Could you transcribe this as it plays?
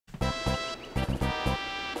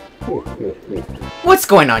What's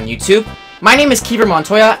going on, YouTube? My name is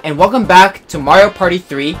KeverMontoya, and welcome back to Mario Party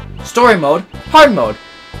 3 Story Mode, Hard Mode,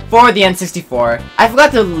 for the N64. I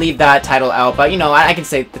forgot to leave that title out, but you know, I can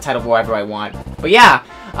say the title wherever I want. But yeah,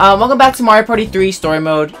 welcome back to Mario Party 3 Story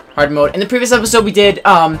Mode, Hard Mode. In the previous episode, we did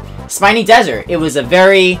Spiny Desert. It was a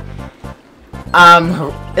very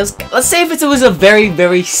let's say it was a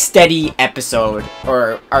very steady episode,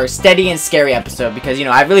 or steady and scary episode, because you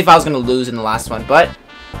know I really thought I was gonna lose in the last one, but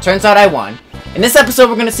turns out I won. In this episode,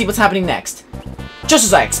 we're gonna see what's happening next. Just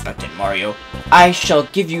as I expected, Mario, I shall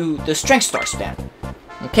give you the Strength Star Stamp.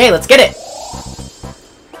 Okay, let's get it.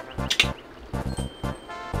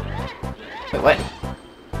 Wait, what?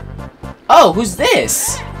 Oh, who's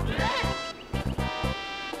this?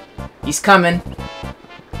 He's coming.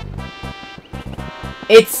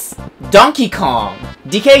 It's Donkey Kong.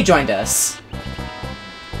 DK joined us.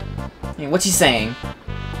 Hey, what's he saying?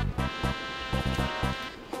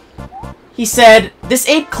 He said, "This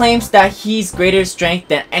ape claims that he's greater strength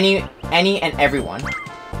than any and everyone.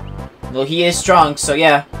 Though he is strong, so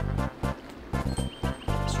yeah.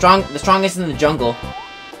 The strongest in the jungle.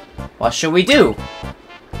 What should we do?"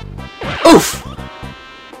 Oof!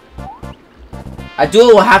 A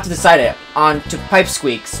duel will have to decide it. On to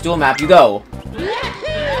Pipesqueak's duel map you go.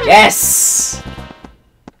 Yes!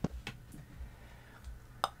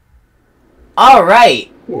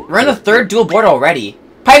 Alright, we're in the third duel board already.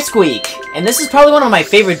 Pipesqueak! And this is probably one of my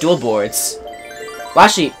favorite duel boards. Well,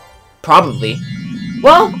 actually, probably.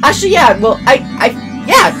 Well, actually, yeah, well,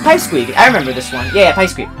 yeah, Pipesqueak. I remember this one. Yeah,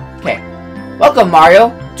 Pipesqueak. Okay. Welcome,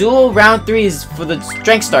 Mario. Duel round 3 is for the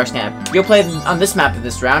Strength Star Stamp. You'll play on this map for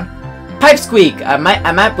this round. Pipesqueak, a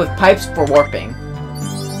map with pipes for warping.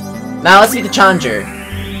 Now, let's meet the challenger.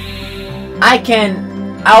 I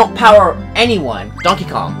can outpower anyone. Donkey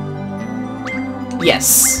Kong.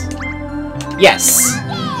 Yes. Yes.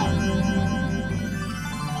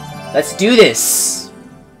 Let's do this.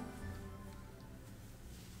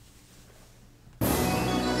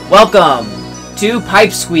 Welcome to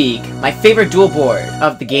Pipesqueak, my favorite duel board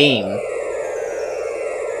of the game.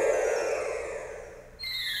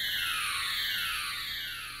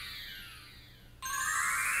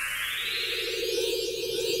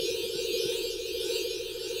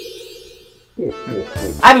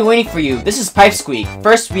 I've been waiting for you. This is Pipesqueak.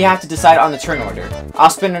 First, we have to decide on the turn order. I'll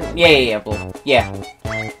spin. Yeah.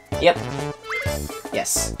 Yep.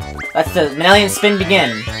 Yes. Let the Manelian spin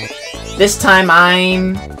begin. This time,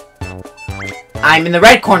 I'm in the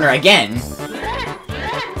red corner again.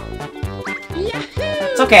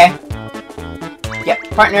 It's okay.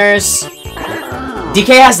 Yep. Partners.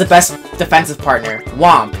 DK has the best defensive partner.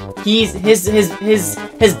 Womp.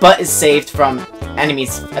 His butt is saved from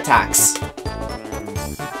enemies' attacks.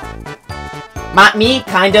 Not me,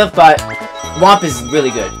 kind of, but Womp is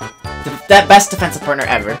really good. The best defensive partner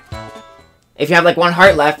ever. If you have like one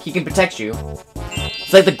heart left, he can protect you.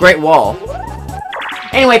 It's like the Great Wall.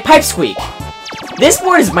 Anyway, Pipesqueak. This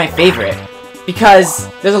board is my favorite because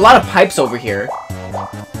there's a lot of pipes over here.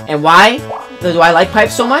 And why do I like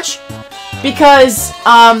pipes so much? Because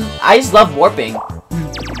I just love warping.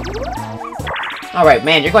 Alright,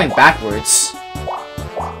 man, you're going backwards.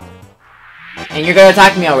 And you're gonna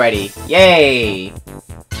attack me already. Yay!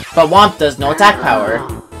 But Womp does no attack power.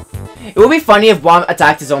 It would be funny if Womp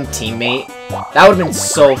attacked his own teammate. That would have been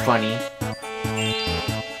so funny.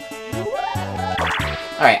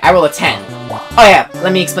 Alright, I roll a 10. Oh yeah,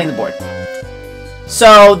 let me explain the board.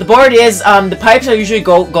 So, the board is, the pipes are usually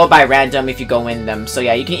go by random if you go in them. So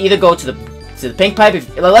yeah, you can either go to the pink pipe.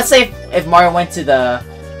 Let's say if Mario went to the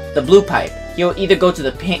blue pipe, he'll either go to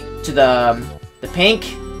the pink, the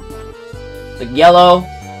pink, the yellow,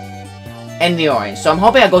 and the orange. So I'm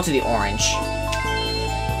hoping I go to the orange.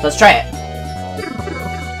 So let's try it.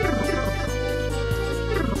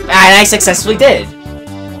 And I successfully did.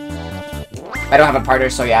 I don't have a partner,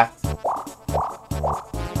 so yeah.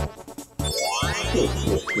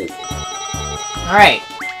 Alright.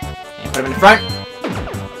 And put him in the front.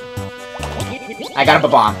 I got up a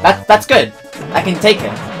bomb. That's good. I can take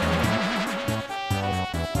him.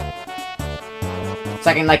 So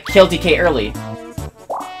I can, like, kill DK early.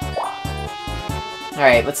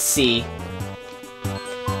 Alright, let's see.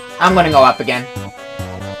 I'm gonna go up again.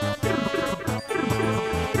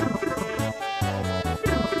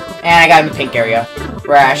 And I got in the pink area,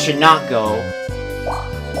 where I should not go.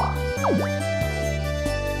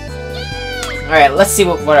 Alright, let's see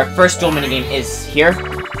what our first duel minigame is here.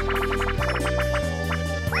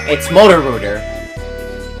 It's Motor Rooter.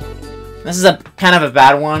 This is a kind of a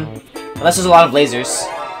bad one. Unless there's a lot of lasers.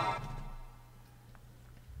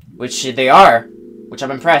 Which they are. Which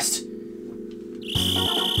I'm impressed.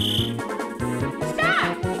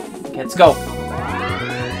 let's go.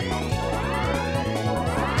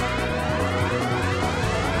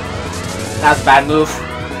 That was a bad move.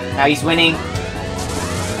 Now he's winning.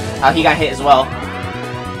 Oh, he got hit as well.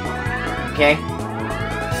 Okay.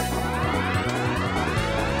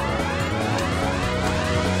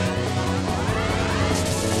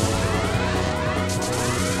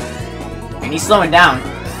 And he's slowing down.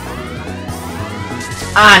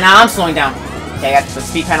 Ah, now I'm slowing down. Okay, I got the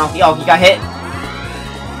speed penalty. Oh, he got hit.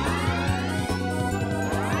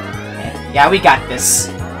 Okay. Yeah, we got this.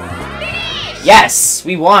 Yes,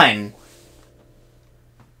 we won.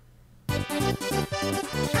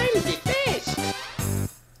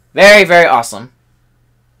 Very, very awesome.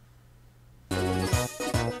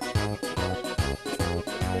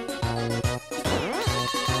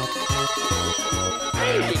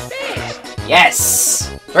 Yes!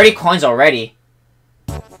 30 coins already.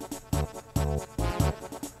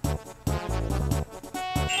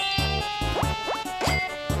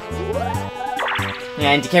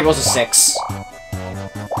 And DK rolls a 6.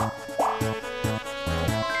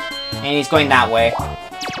 And he's going that way.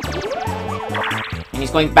 And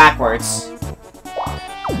he's going backwards.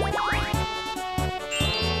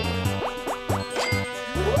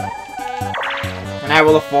 And I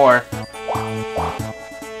roll a 4.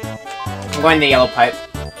 I'm going the yellow pipe.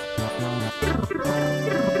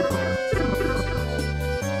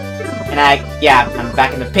 And I'm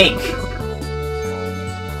back in the pink.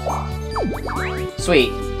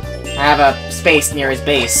 Sweet. I have a space near his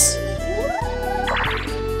base.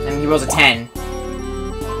 And he rolls a 10.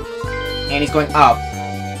 And he's going up.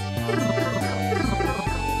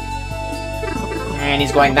 And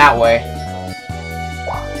he's going that way.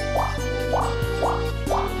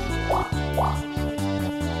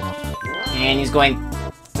 And he's going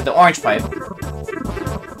to the orange pipe.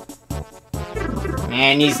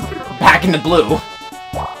 And he's back in the blue.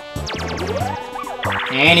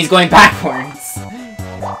 And he's going backwards.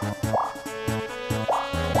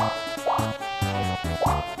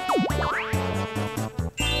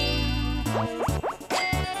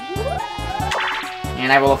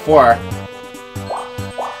 And I roll a 4.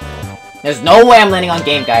 There's no way I'm landing on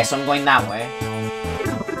game, guys, so I'm going that way.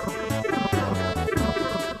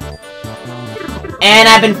 And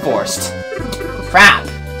I've been forced. Crap.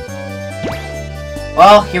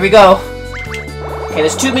 Well, here we go. Okay,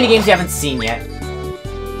 there's 2 minigames you haven't seen yet.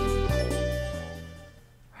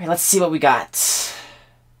 Alright, let's see what we got.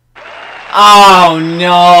 Oh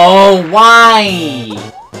no, why?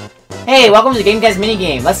 Hey, welcome to the Game Guys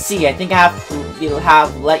minigame. Let's see, I think I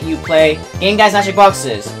have let you play Game Guys Magic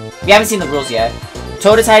Boxes. We haven't seen the rules yet.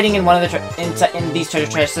 Toad is hiding in one of the in these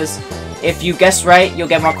treasure chests. If you guess right, you'll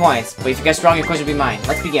get more coins. But if you guess wrong, your coins will be mine.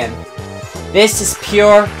 Let's begin. This is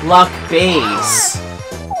pure luck base.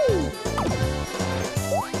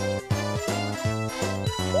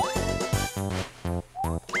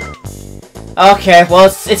 Okay, well,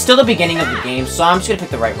 it's still the beginning of the game, so I'm just gonna pick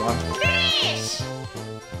the right one.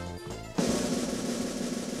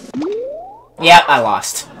 Yep, I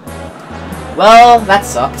lost. Well, that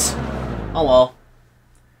sucked. Oh well.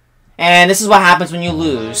 And this is what happens when you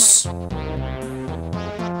lose.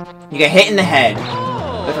 You get hit in the head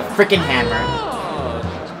with a freaking hammer.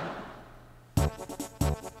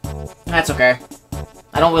 That's okay.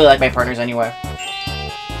 I don't really like my partners anyway.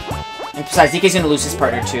 And besides, DK's gonna lose his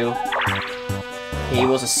partner too. Okay, he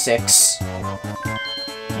rolls a 6.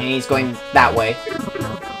 And he's going that way.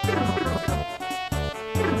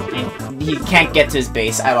 And he can't get to his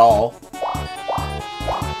base at all.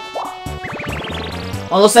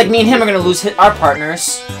 Well, it looks like me and him are gonna lose our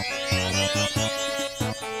partners.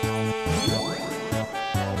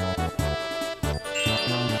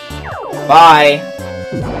 Bye.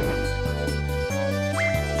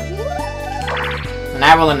 And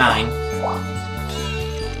I roll a 9.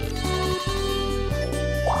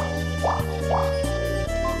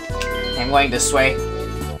 I'm going this way.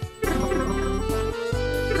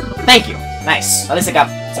 Thank you. Nice. At least I got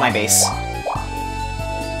to my base.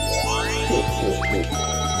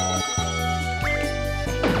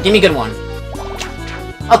 Give me a good one.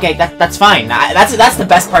 Okay, that's fine. That's the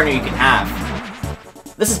best partner you can have.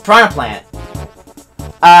 This is Piranha Plant.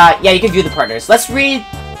 Yeah, you can view the partners. Let's read.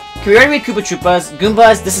 Can we already read Koopa Troopas?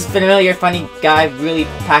 Goombas, this is familiar, funny guy, really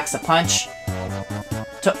packs a punch.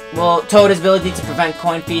 Toad's ability to prevent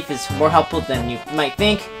coin thief is more helpful than you might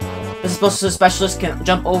think. This explosive specialist can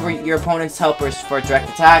jump over your opponent's helpers for a direct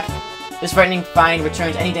attack. This frightening find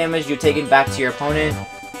returns any damage you've taken back to your opponent.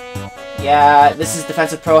 Yeah, this is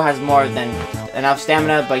Defensive Pro, has more than enough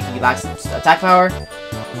stamina, but he lacks attack power.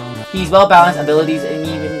 He's well-balanced abilities and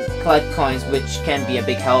even collect coins, which can be a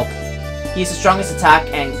big help. He's the strongest attack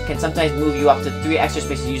and can sometimes move you up to 3 extra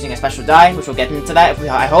spaces using a special die, which we'll get into that,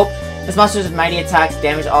 I hope. This monster's mighty attacks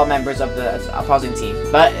damage all members of the opposing team,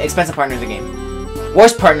 but expensive partner of the game.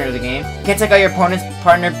 Worst partner of the game. You can't take out your opponent's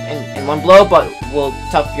partner in one blow, but will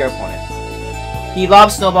tough your opponent. He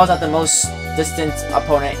lobs snowballs at the most distant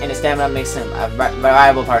opponent, and his stamina makes him a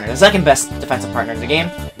reliable partner. The second best defensive partner in the game.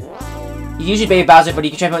 You usually bait Bowser, but he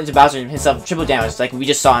can transform into Bowser himself triple damage, like we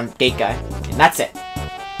just saw on Gate Guy. And that's it.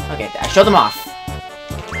 Okay, I showed them off.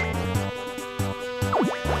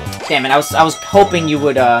 Damn it, I was hoping you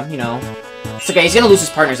would, you know... It's okay, he's gonna lose his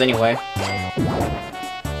partners anyway.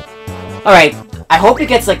 Alright, I hope he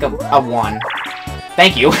gets, like, a 1.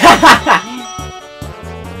 Thank you.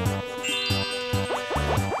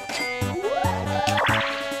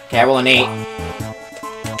 Okay, I roll an 8.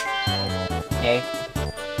 Okay.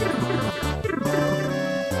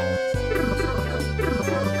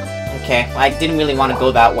 Okay, well, I didn't really want to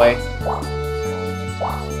go that way.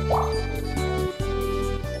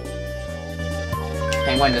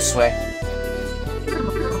 Okay, I'm going this way.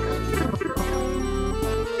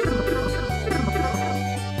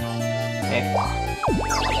 Okay.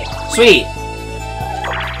 Sweet!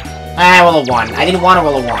 I roll a 1. I didn't want to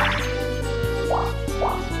roll a 1.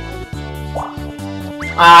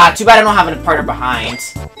 Too bad I don't have a partner behind.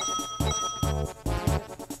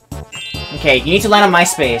 Okay, you need to land on my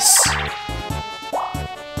space.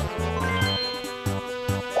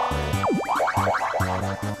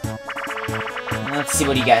 Let's see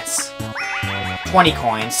what he gets. 20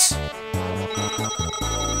 coins.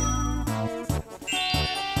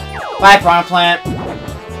 Bye, Piranha Plant.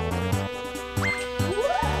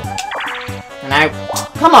 And I...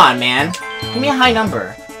 Come on, man. Give me a high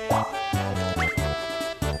number.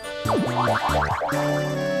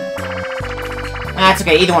 That's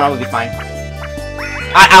okay, either one would be fine.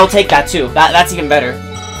 I'll take that too. That's even better.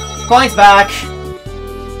 Coins back!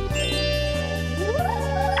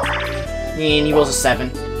 And he rolls a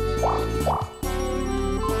 7.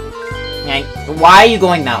 And why are you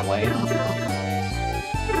going that way?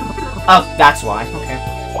 Oh, that's why. Okay.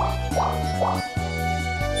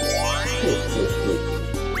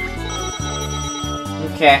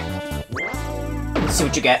 Okay. Let's see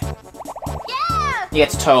what you get. Yeah! You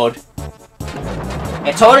get Toad.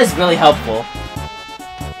 Yeah, Toad is really helpful.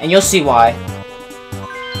 And you'll see why.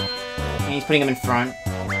 And he's putting him in front.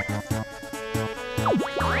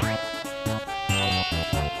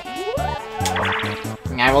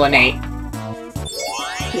 And I roll an 8.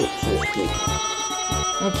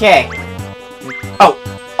 Okay.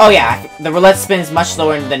 Oh yeah, the roulette spin is much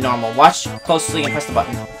slower than normal. Watch closely and press the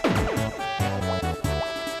button.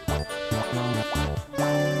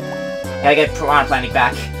 Gotta get Piranha Plant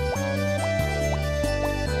back.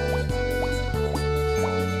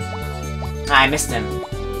 I missed him.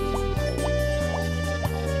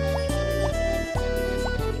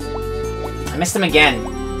 I missed him again.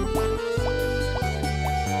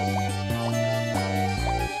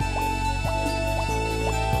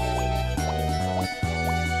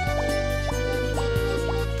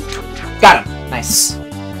 Got him. Nice.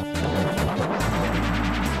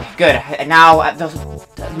 Good. And now,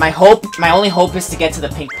 my only hope is to get to the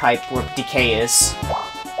pink pipe where Decay is.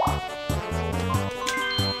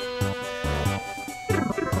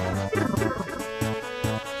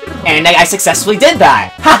 And I successfully did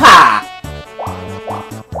that! Haha!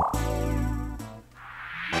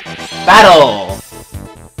 Battle!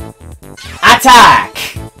 Attack!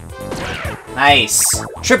 Nice.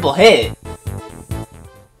 Triple hit.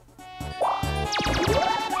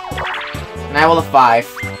 And I roll a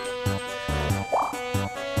 5.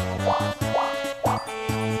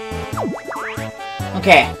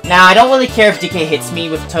 Okay, now I don't really care if DK hits me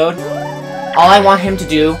with Toad. All I want him to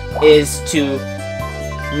do is to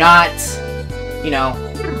not, you know...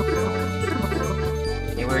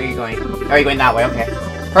 Okay, where are you going? Oh, are you going that way? Okay.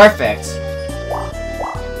 Perfect.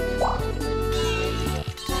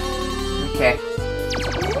 Okay.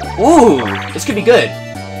 Ooh! This could be good.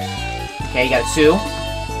 Okay, you got a 2.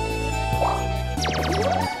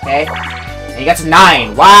 Okay. And you got to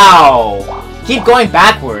 9. Wow! Keep going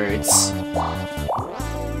backwards.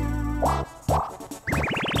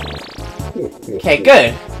 Okay,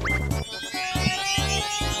 good.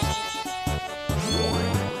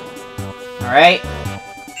 Alright.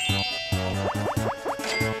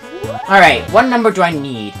 Alright, what number do I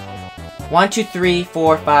need? 1, 2, 3,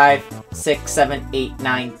 4, 5, 6, 7, 8,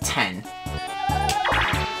 9, 10.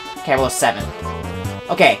 Okay, well, 7.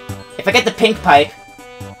 Okay, if I get the pink pipe,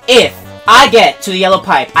 if I get to the yellow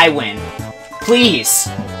pipe, I win. Please.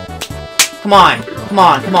 Come on. Come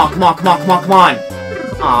on, come on, come on, come on, come on, come on.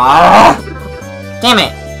 Aww. Damn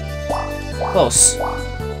it. Close.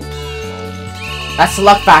 That's the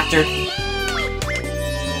luck factor.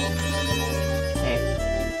 Okay.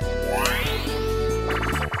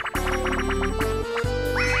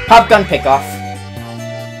 Pop gun pickoff.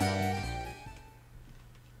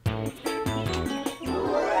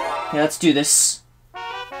 Okay, let's do this.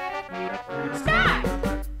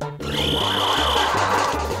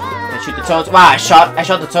 Shoot the toads. Wow, I shot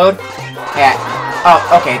the toad. Yeah.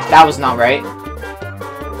 Oh, okay, that was not right.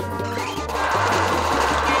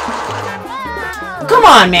 Come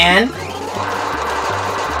on, man.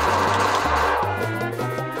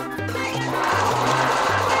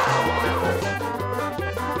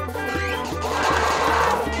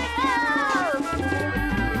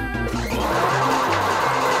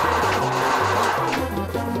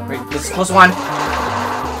 Wait, this is a close one.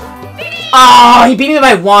 Oh, he beat me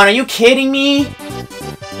by 1. Are you kidding me?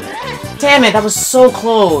 Damn it, that was so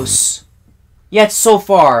close. Yet so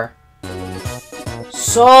far.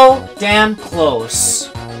 So damn close.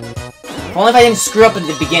 If only if I didn't screw up at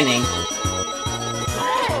the beginning.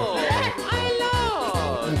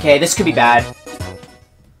 Okay, this could be bad.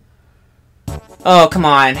 Oh, come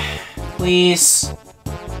on. Please.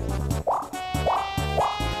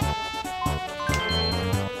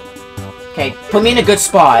 Okay, put me in a good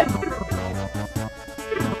spot.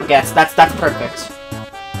 Yes, that's perfect.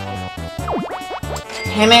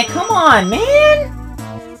 Damn it, come on, man!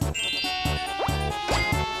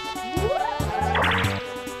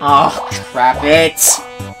 Oh, crap it!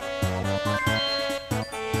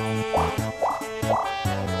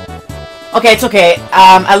 Okay, it's okay.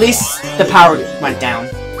 At least the power went down.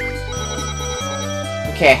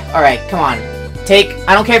 Okay, alright, come on. I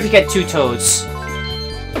don't care if you get 2 toads.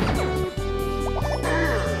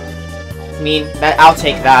 I mean, I'll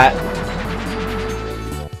take that.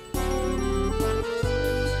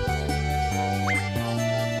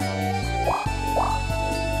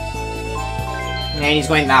 And he's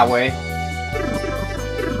going that way.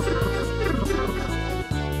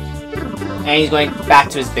 And he's going back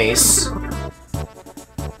to his base.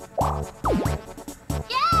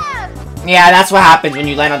 Yeah, that's what happens when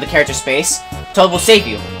you land on the character space. Toad will save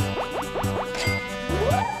you.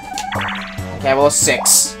 Okay, well,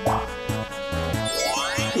 6.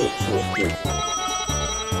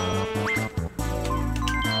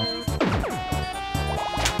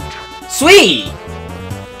 Sweet!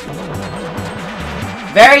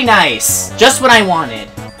 Very nice! Just what I wanted.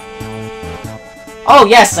 Oh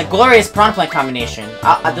yes, a glorious prawn plant combination.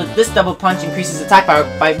 This double punch increases attack power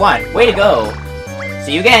by 1. Way to go!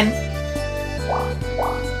 See you again!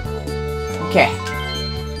 Okay.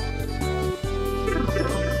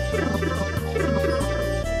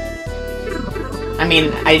 I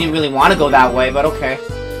mean, I didn't really want to go that way, but okay.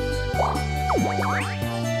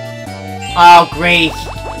 Oh, great.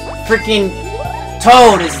 Freaking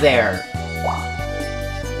Toad is there.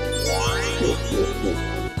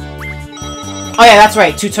 Oh yeah, that's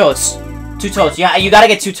right. 2 toads. 2 toads. Yeah, you gotta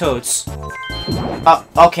get 2 toads.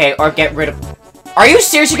 Okay, or get rid of... Are you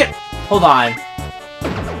serious? You can... Hold on.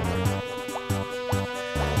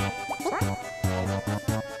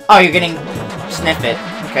 Oh, you're getting... Sniff it.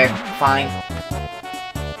 Okay, fine.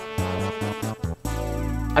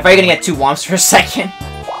 I thought you were gonna get 2 Womps for a second.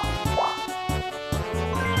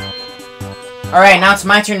 Alright, now it's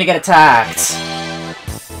my turn to get attacked.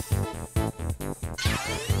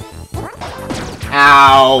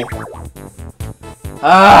 Ow.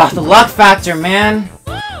 Ugh, the luck factor, man.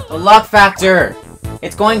 The luck factor.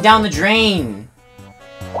 It's going down the drain.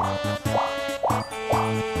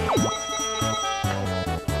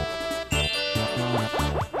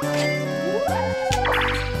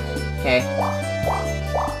 Okay.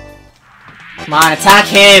 Come on, attack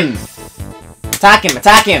him! Attack him,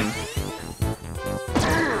 attack him!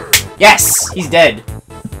 Yes! He's dead.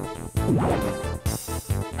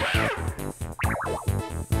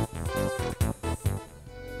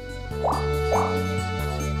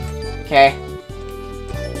 Okay.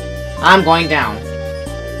 I'm going down.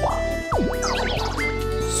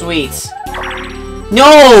 Sweet.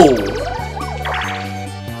 No!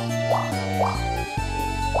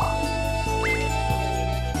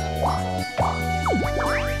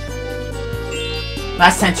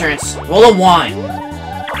 Last 10 turns. Roll a 1.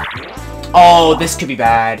 Oh, this could be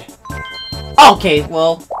bad. Okay,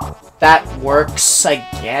 well, that works, I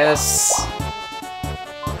guess.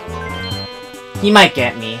 He might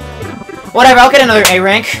get me. Whatever, I'll get another A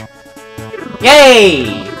rank.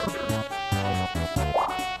 Yay!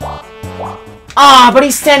 Ah, but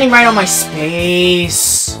he's standing right on my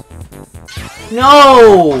space.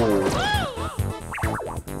 No!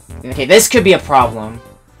 Okay, this could be a problem.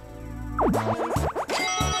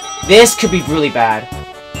 This could be really bad.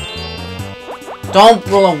 Don't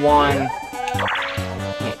roll a 1.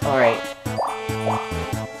 Okay, alright.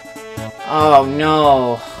 Oh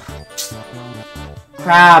no.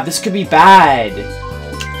 Crap, this could be bad.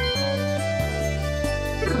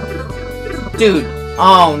 Dude,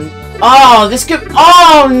 oh, this could,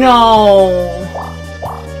 oh no!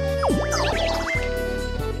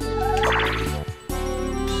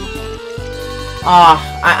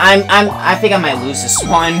 I think I might lose this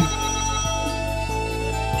one.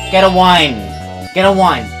 Get a 1. Get a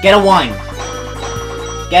 1. Get a 1.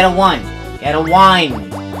 Get a 1. Get a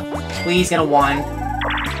 1. Please get a 1.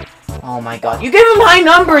 Oh my god. You gave him high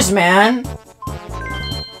numbers, man!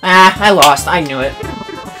 Ah, I lost. I knew it.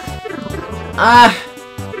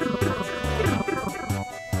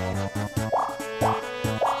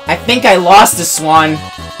 I think I lost this one.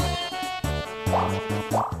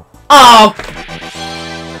 Oh!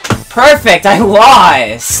 Perfect! I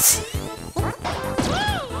lost!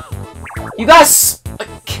 You guys...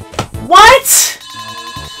 What?!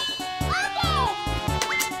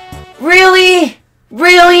 Really?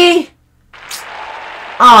 Really?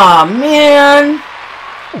 Aw, man!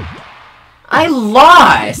 I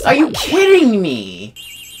lost! Are you kidding me?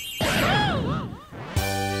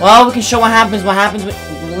 Well, we can show what happens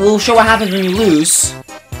we'll show what happens when you lose.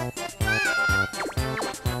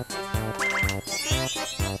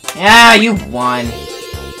 Yeah, you won.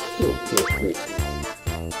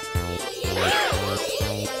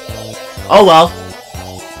 Oh well.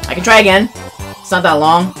 I can try again. It's not that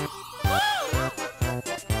long.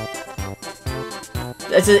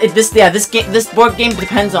 This board game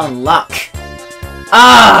depends on luck.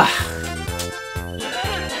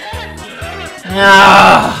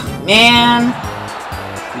 Man.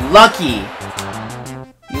 Lucky.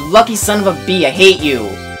 You lucky son of a bee, I hate you.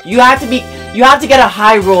 You have to get a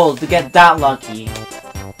high roll to get that lucky.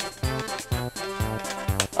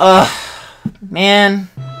 Man.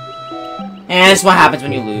 And that's what happens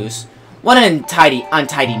when you lose. What an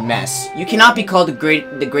untidy mess. You cannot be called the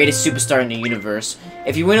greatest superstar in the universe.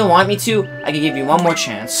 If you really want me to, I can give you one more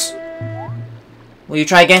chance. Will you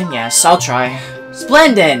try again? Yes, I'll try.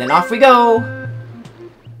 Splendid! And off we go!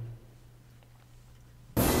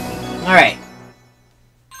 Alright.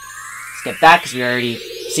 Skip that, because we already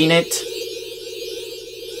seen it.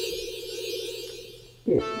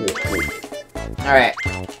 Alright.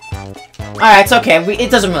 Alright, it's okay. It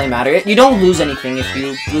doesn't really matter. You don't lose anything if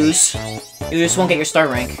you lose. You just won't get your star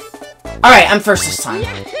rank. Alright, I'm first this time.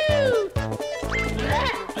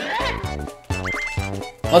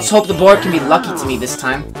 Let's hope the board can be lucky to me this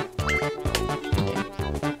time.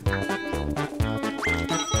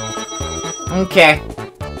 Okay.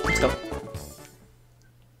 Let's go.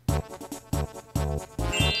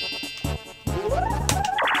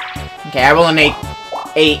 Okay, I roll an 8.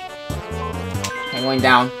 8. I'm going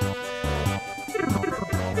down.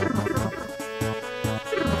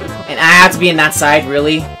 And I have to be in that side,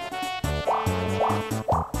 really?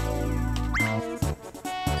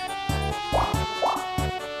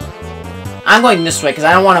 I'm going this way because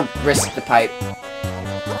I don't want to risk the pipe.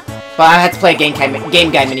 But I have to play a game guy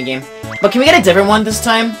minigame. But can we get a different one this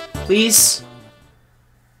time? Please?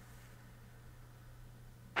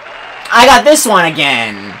 I got this one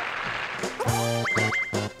again!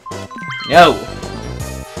 No.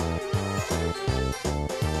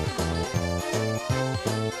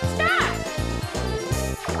 Stop.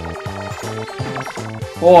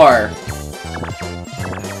 4.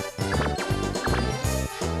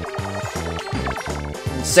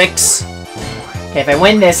 6. Okay, if I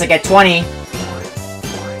win this, I get 20.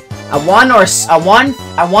 A 1 or a 1,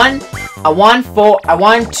 4, a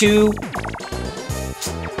 1, 2.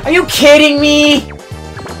 Are you kidding me?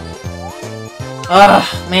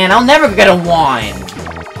 Ugh, man, I'll never get a 1.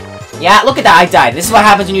 Yeah, look at that, I died. This is what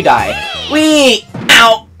happens when you die. Wee!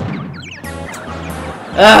 Ow!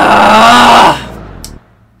 Ugh!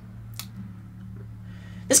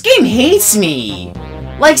 This game hates me!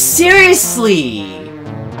 Like, seriously!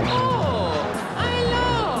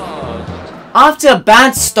 Off to a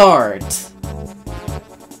bad start.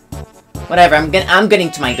 Whatever, I'm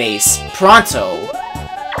getting to my base. Pronto.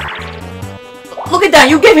 Look at that,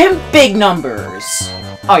 you give him big numbers!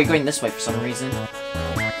 Oh, you're going this way for some reason.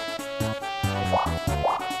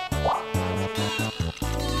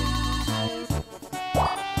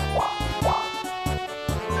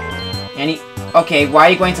 Okay, why are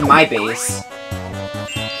you going to my base?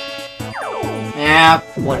 Yeah,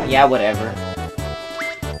 whatever.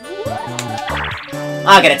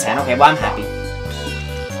 I'll get a 10, okay, well I'm happy.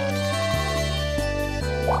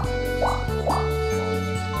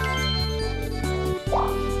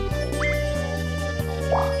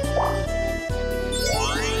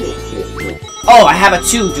 Oh, I have a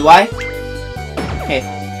 2, do I? Okay.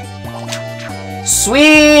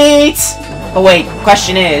 Sweet! But wait,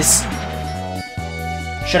 question is...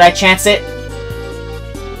 should I chance it?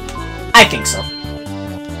 I think so.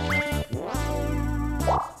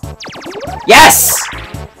 Yes!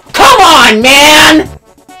 Come on, man!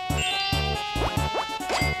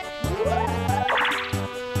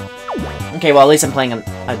 Okay, well, at least I'm playing a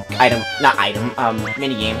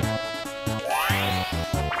minigame.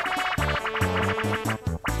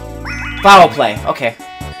 Foul play, okay.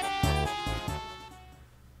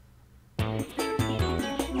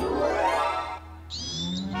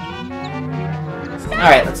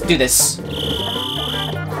 Alright, let's do this.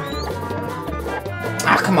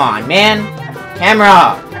 Ah, come on, man!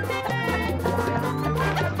 Camera!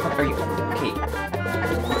 What are you? Okay.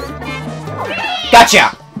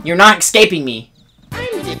 Gotcha! You're not escaping me.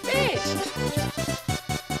 I'm the best.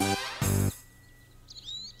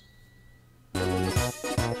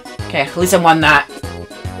 Okay, at least I won that.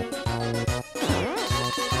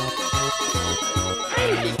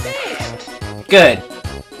 I'm the best. Good.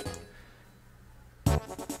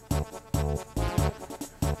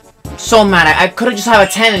 I'm so mad. I could have just had a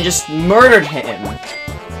 10 and just murdered him.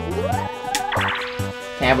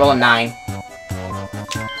 Okay, I roll a 9.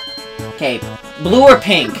 Okay, blue or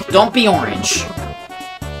pink? Don't be orange.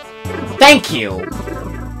 Thank you.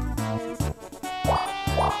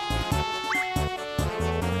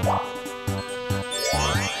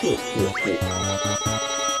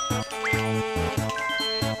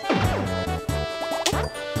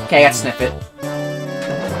 Okay, I got Sniff It.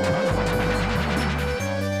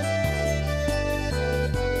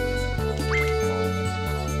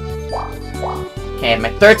 Okay, my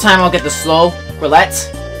third time I'll get the slow roulette.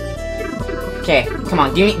 Okay, come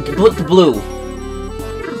on, give me the blue.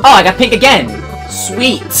 Oh, I got pink again!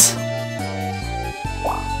 Sweet!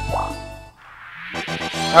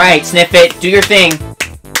 Alright, Sniff It, do your thing.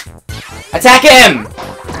 Attack him!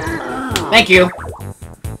 Thank you.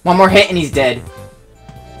 One more hit and he's dead.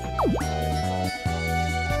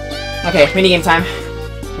 Okay, minigame time.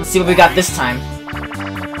 Let's see what we got this time.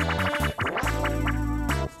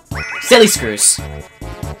 Silly screws.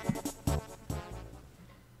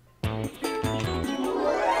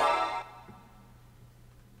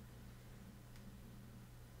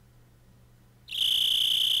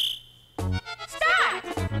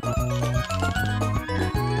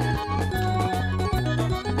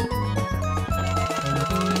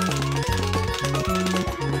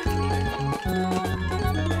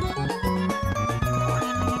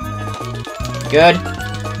 Good.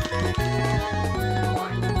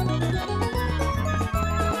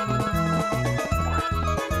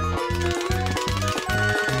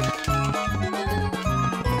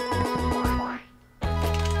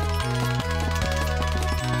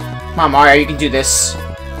 Come on, Mario, you can do this.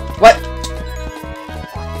 What?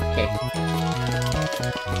 Okay.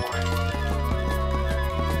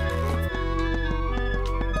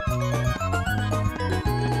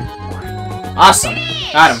 Awesome.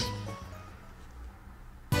 Got him.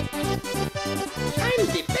 I'm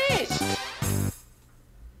the best.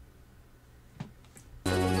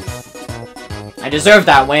 I deserve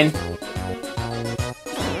that win.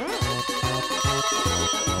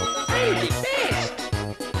 I'm the best.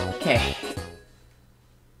 Okay.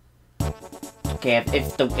 Okay,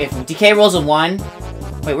 if DK rolls a 1...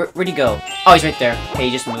 Wait, where'd he go? Oh, he's right there. Okay,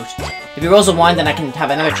 he just moved. If he rolls a 1, then I can have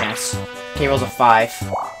another chance. Okay, he rolls a 5.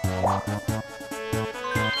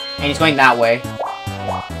 And he's going that way.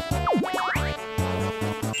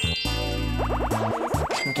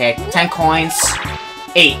 Okay, 10 coins.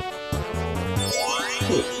 8.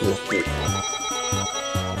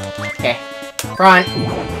 Okay. Front.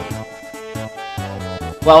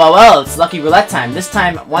 Well, it's lucky roulette time. This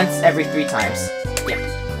time, once every 3 times. Yeah.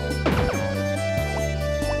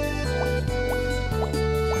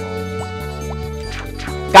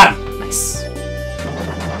 Got him! Nice.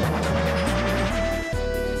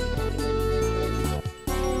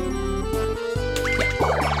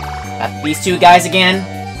 Got these 2 guys again.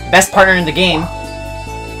 Best partner in the game.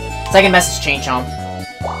 Second best is Chain Chomp.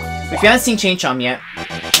 If you haven't seen Chain Chomp yet.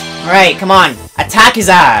 Alright, come on. Attack his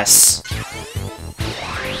ass.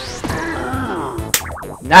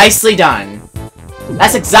 Nicely done.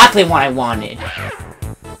 That's exactly what I wanted.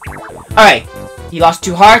 Alright. He lost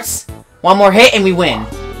 2 hearts. 1 more hit and we win.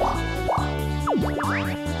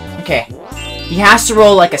 Okay. He has to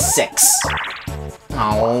roll like a 6.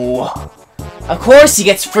 Oh. Of course he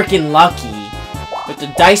gets freaking lucky with the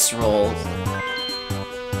dice rolls.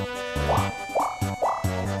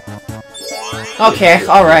 Okay,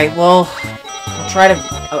 alright, well, I'll try to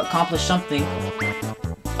accomplish something.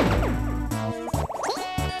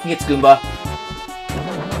 He gets Goomba.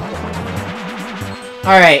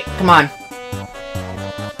 Alright, come on.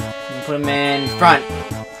 Put him in front.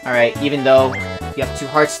 Alright, even though you have 2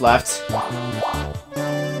 hearts left.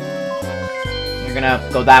 You're gonna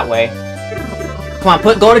go that way. Come on,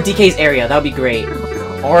 go to DK's area. That would be great.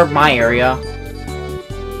 Or my area.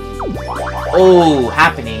 Oh,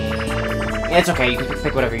 happening. It's okay, you can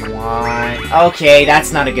pick whatever you want. Okay,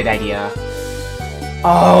 that's not a good idea.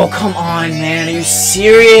 Oh, come on, man. Are you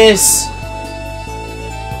serious?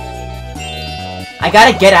 I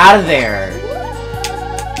gotta get out of there.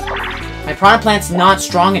 My Piranha Plant's not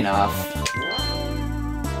strong enough.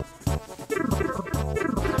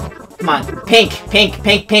 Come on. Pink, pink,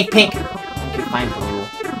 pink, pink, pink. Okay, fine, blue.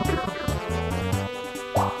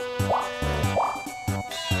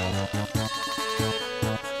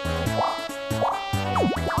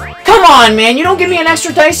 Come on, man. You don't give me an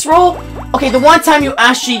extra dice roll? Okay, the one time you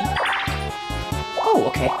actually... Oh,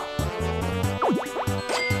 okay.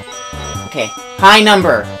 Okay. High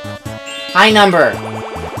number. High number.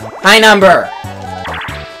 High number.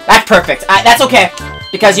 That's perfect. That's okay.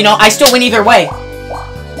 Because, you know, I still win either way.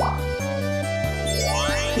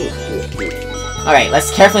 Alright,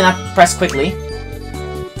 let's carefully not press quickly.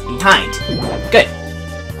 Behind. Good.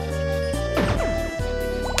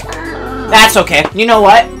 That's okay. You know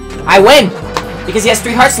what? I win! Because he has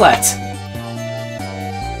 3 hearts left.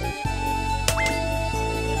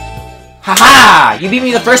 Haha! You beat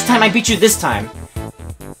me the first time, I beat you this time.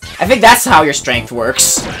 I think that's how your strength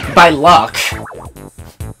works. By luck.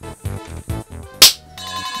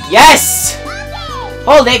 Yes!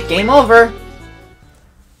 Hold it, game over.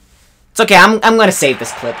 It's okay, I'm gonna save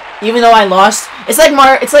this clip. Even though I lost, it's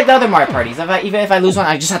like the other Mario parties. Even if I lose one,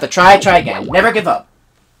 I just have to try again. Never give up.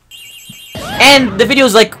 And the video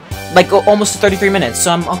is like almost 33 minutes,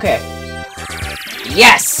 so I'm okay.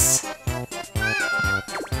 Yes!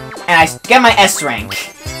 And I get my S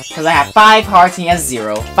rank. Because I have 5 hearts and he has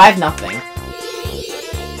 0. 5-0.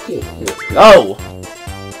 Oh!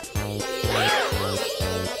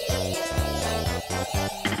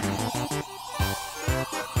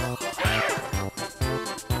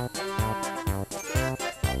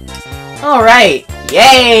 Alright!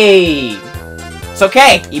 Yay! It's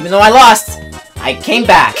okay, even though I lost, I came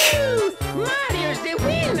back. Mario's the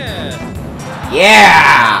winner!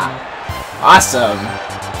 Yeah! Awesome!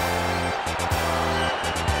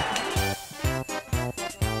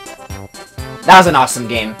 That was an awesome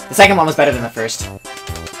game. The second one was better than the first.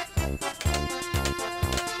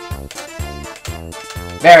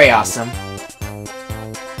 Very awesome.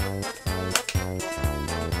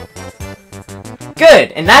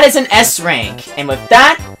 Good, and that is an S rank. And with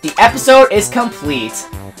that, the episode is complete.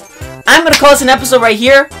 I'm gonna call this an episode right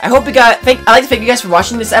here. I hope you got. I'd like to thank you guys for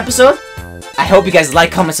watching this episode. I hope you guys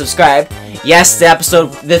like, comment, subscribe. Yes, the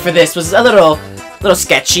episode for this was a little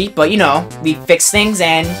sketchy, but you know, we fixed things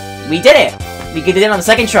and we did it. We did it on the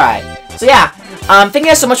second try. So yeah, thank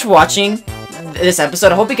you guys so much for watching this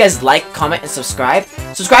episode. I hope you guys like, comment, and subscribe.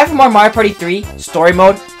 Subscribe for more Mario Party 3, Story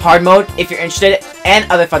Mode, Hard Mode, if you're interested, and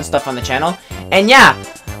other fun stuff on the channel. And yeah,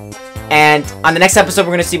 and on the next episode,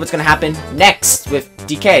 we're going to see what's going to happen next with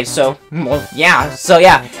DK. So, well, yeah. So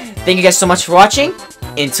yeah, thank you guys so much for watching.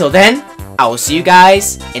 Until then, I will see you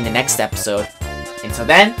guys in the next episode. Until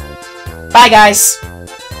then, bye guys!